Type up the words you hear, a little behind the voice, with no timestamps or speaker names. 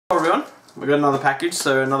Hello everyone, we got another package,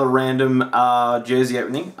 so another random jersey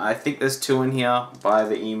opening. I think there's 2 in here by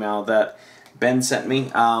the email that Ben sent me.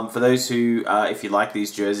 For those who, if you like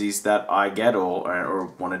these jerseys that I get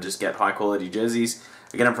or want to just get high quality jerseys,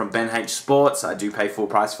 I get them from Ben H Sports. I do pay full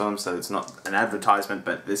price for them, so it's not an advertisement,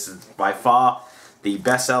 but this is by far the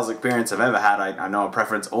best sales experience I've ever had. I know I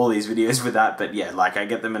preference all these videos with that, but yeah, like I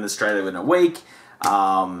get them in Australia in a week.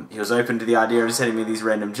 He was open to the idea of sending me these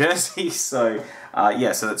random jerseys, so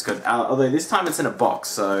yeah, so that's good. Although this time it's in a box,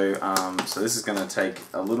 so so this is going to take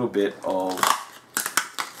a little bit of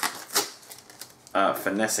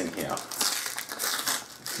finessing here.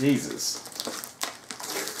 Jesus.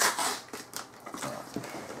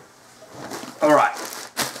 Alright,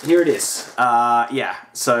 here it is. Yeah,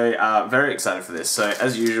 so very excited for this. So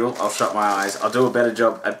as usual, I'll shut my eyes. I'll do a better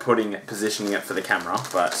job at positioning it for the camera,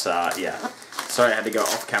 but yeah. Sorry I had to go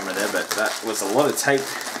off camera there, but that was a lot of tape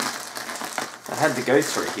I had to go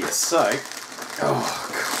through here. So, oh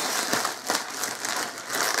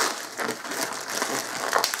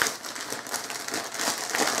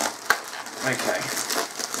god. Okay.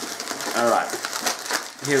 Alright.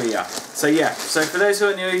 Here we are. So yeah, so for those who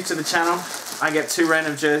are new to the channel, I get 2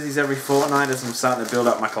 random jerseys every fortnight as I'm starting to build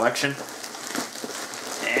up my collection.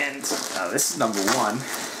 And this is number 1.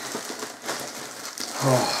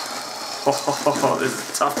 Oh, this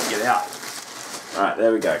is tough to get out. Alright,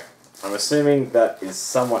 there we go. I'm assuming that is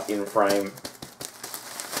somewhat in frame.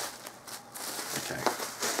 Okay.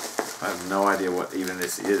 I have no idea what even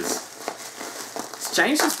this is. It's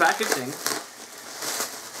changed its packaging.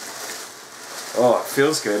 Oh, it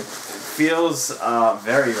feels good. It feels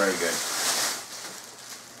very, very good.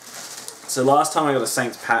 So last time I got a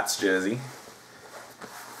Saints Pats jersey.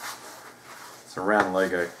 It's a round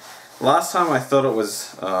logo. Last time I thought it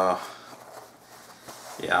was... yeah,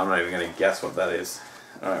 I'm not even going to guess what that is.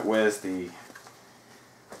 Alright, where's the...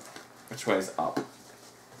 Which way is up?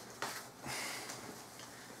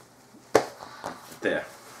 There.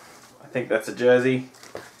 I think that's a jersey.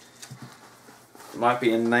 Might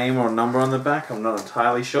be a name or a number on the back, I'm not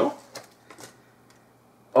entirely sure.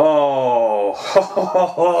 Oh!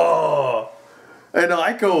 An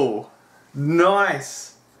Eichel!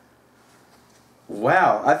 Nice!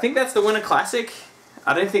 Wow, I think that's the Winter Classic.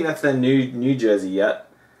 I don't think that's their new jersey yet.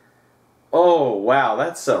 Oh wow,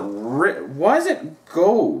 that's a why is it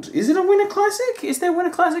gold? Is it a Winter Classic? Is there Winter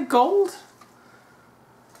Classic gold?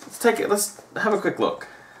 Let's take it. Let's have a quick look.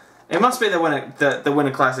 It must be the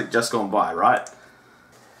Winter Classic just gone by, right?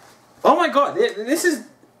 Oh my god, this is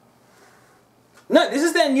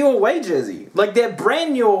their new away jersey, like their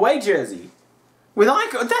brand new away jersey with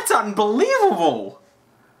Icon. That's unbelievable.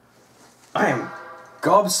 I am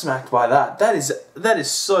gobsmacked by that. That is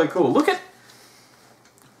so cool. Look at.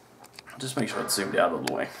 Just make sure it's zoomed out all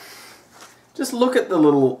the way. Just look at the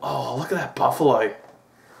little... Oh, look at that buffalo.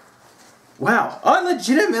 Wow. I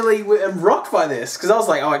legitimately am rocked by this. Because I was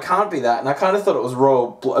like, oh, it can't be that. And I kind of thought it was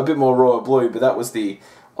a bit more royal blue. But that was the...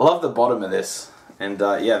 I love the bottom of this. And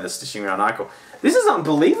yeah, the stitching around Eichel. This is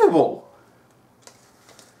unbelievable.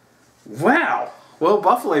 Wow. Well,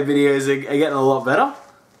 buffalo videos are getting a lot better.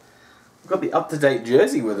 I've got the up-to-date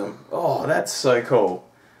jersey with them. Oh, that's so cool.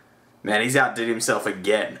 Man, he's outdid himself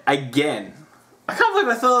again. Again. I can't believe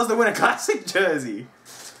I thought it was the Winter Classic jersey.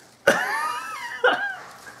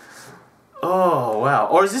 Oh, wow.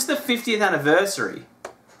 Or is this the 50th anniversary?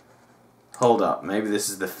 Hold up. Maybe this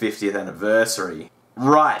is the 50th anniversary.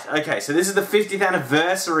 Right. Okay, so this is the 50th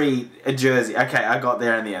anniversary jersey. Okay, I got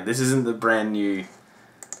there in the end. This isn't the brand new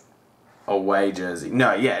away jersey.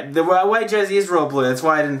 No, yeah, the away jersey is royal blue. That's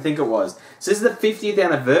why I didn't think it was. So this is the 50th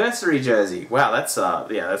anniversary jersey. Wow, that's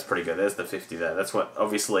yeah, that's pretty good. There's the 50 there. That's what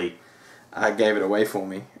obviously gave it away for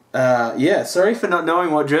me. Yeah, sorry for not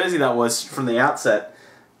knowing what jersey that was from the outset.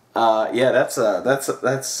 Yeah, that's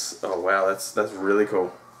oh wow, that's really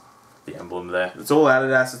cool. The emblem there. It's all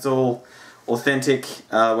Adidas. It's all authentic.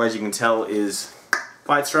 As you can tell, is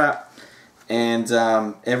fight strap and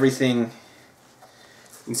everything.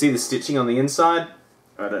 You can see the stitching on the inside.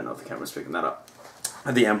 I don't know if the camera's picking that up.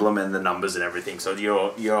 The emblem and the numbers and everything, so you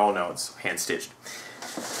all know it's hand stitched.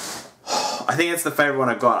 I think it's the favourite one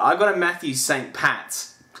I got. I got a Matthew St.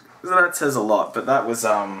 Pat's. That says a lot, but that was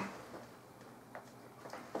Alright,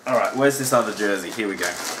 where's this other jersey? Here we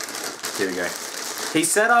go. Here we go. He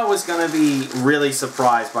said I was going to be really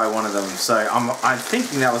surprised by one of them, so I'm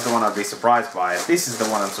thinking that was the one I'd be surprised by. If this is the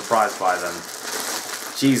one I'm surprised by, then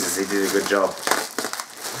Jesus, he did a good job.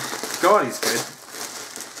 God, he's good.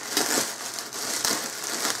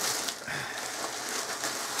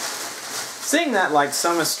 Seeing that, like,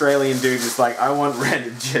 some Australian dude is like, I want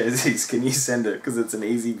random jerseys, can you send it? Because it's an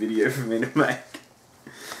easy video for me to make.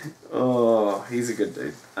 Oh, he's a good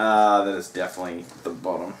dude. That is definitely the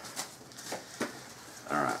bottom.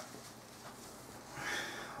 Alright.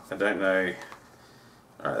 I don't know.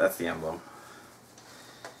 Alright, that's the emblem.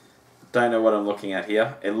 Don't know what I'm looking at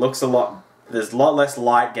here. It looks a lot... There's a lot less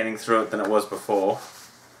light getting through it than it was before.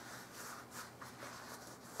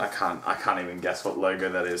 I can't even guess what logo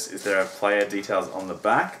that is. Is there a player details on the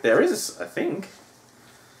back? There is, I think.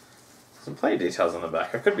 Some player details on the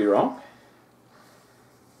back. I could be wrong.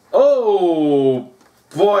 Oh,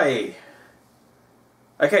 boy.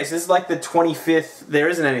 Okay, so this is like the 25th. There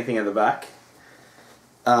isn't anything in the back.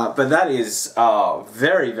 But that is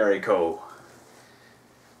very, very cool.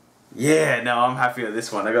 Yeah, no, I'm happy with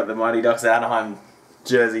this one. I got the Mighty Ducks Anaheim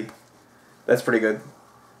jersey. That's pretty good.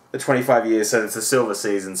 The 25 years, so it's a silver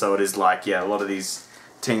season, so it is like, yeah, a lot of these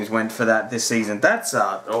teams went for that this season. That's,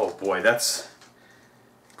 oh boy, that's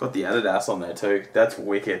got the Adidas on there too. That's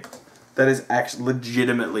wicked. That is actually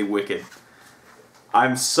legitimately wicked.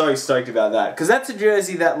 I'm so stoked about that, because that's a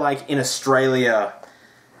jersey that, like, in Australia,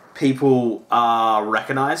 people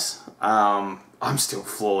recognise. I'm still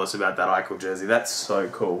flawless about that Eichel jersey. That's so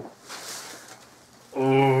cool.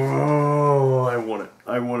 Oh, I want it.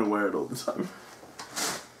 I want to wear it all the time.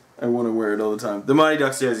 I want to wear it all the time. The Mighty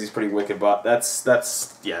Ducks jersey is pretty wicked, but that's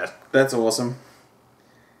awesome.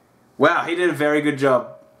 Wow, he did a very good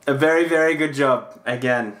job. A very, very good job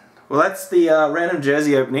again. Well, that's the random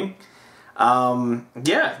jersey opening.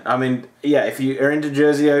 Yeah, I mean, yeah, if you are into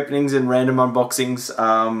jersey openings and random unboxings,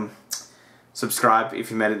 subscribe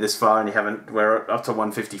if you made it this far and you haven't. We're up to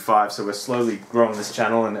 155, so we're slowly growing this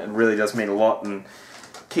channel, and it really does mean a lot and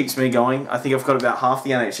keeps me going. I think I've got about half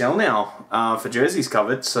the NHL now for jerseys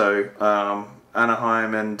covered, so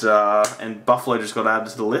Anaheim and Buffalo just got added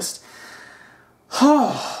to the list.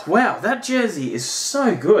 Oh, wow, that jersey is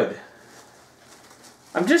so good.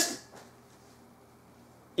 I'm just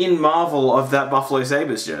in marvel of that Buffalo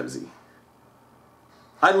Sabres jersey.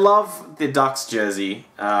 I love the Ducks jersey,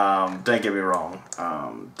 don't get me wrong.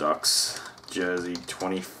 Ducks jersey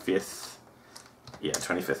 25th. Yeah,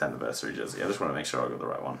 25th anniversary jersey. I just want to make sure I got the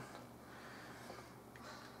right one.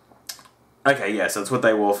 Okay, yeah, so it's what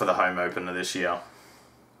they wore for the home opener this year.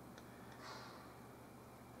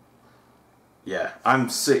 Yeah,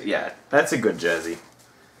 yeah, that's a good jersey.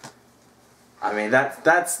 I mean,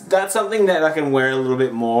 that's something that I can wear a little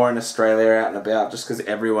bit more in Australia out and about, just because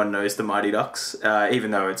everyone knows the Mighty Ducks,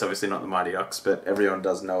 even though it's obviously not the Mighty Ducks, but everyone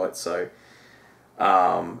does know it. So,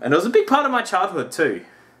 and it was a big part of my childhood too.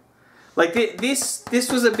 Like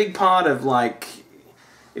this was a big part of, like,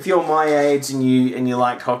 if you're my age and you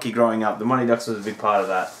liked hockey growing up, the Mighty Ducks was a big part of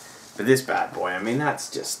that. But this bad boy, I mean,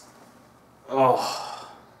 that's just, oh,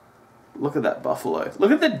 look at that buffalo.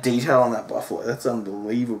 Look at the detail on that buffalo. That's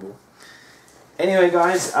unbelievable. Anyway,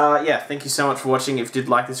 guys, yeah, thank you so much for watching. If you did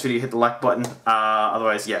like this video, hit the like button.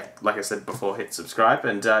 Otherwise, yeah, like I said before, hit subscribe.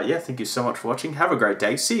 And yeah, thank you so much for watching. Have a great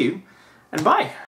day. See you, and bye.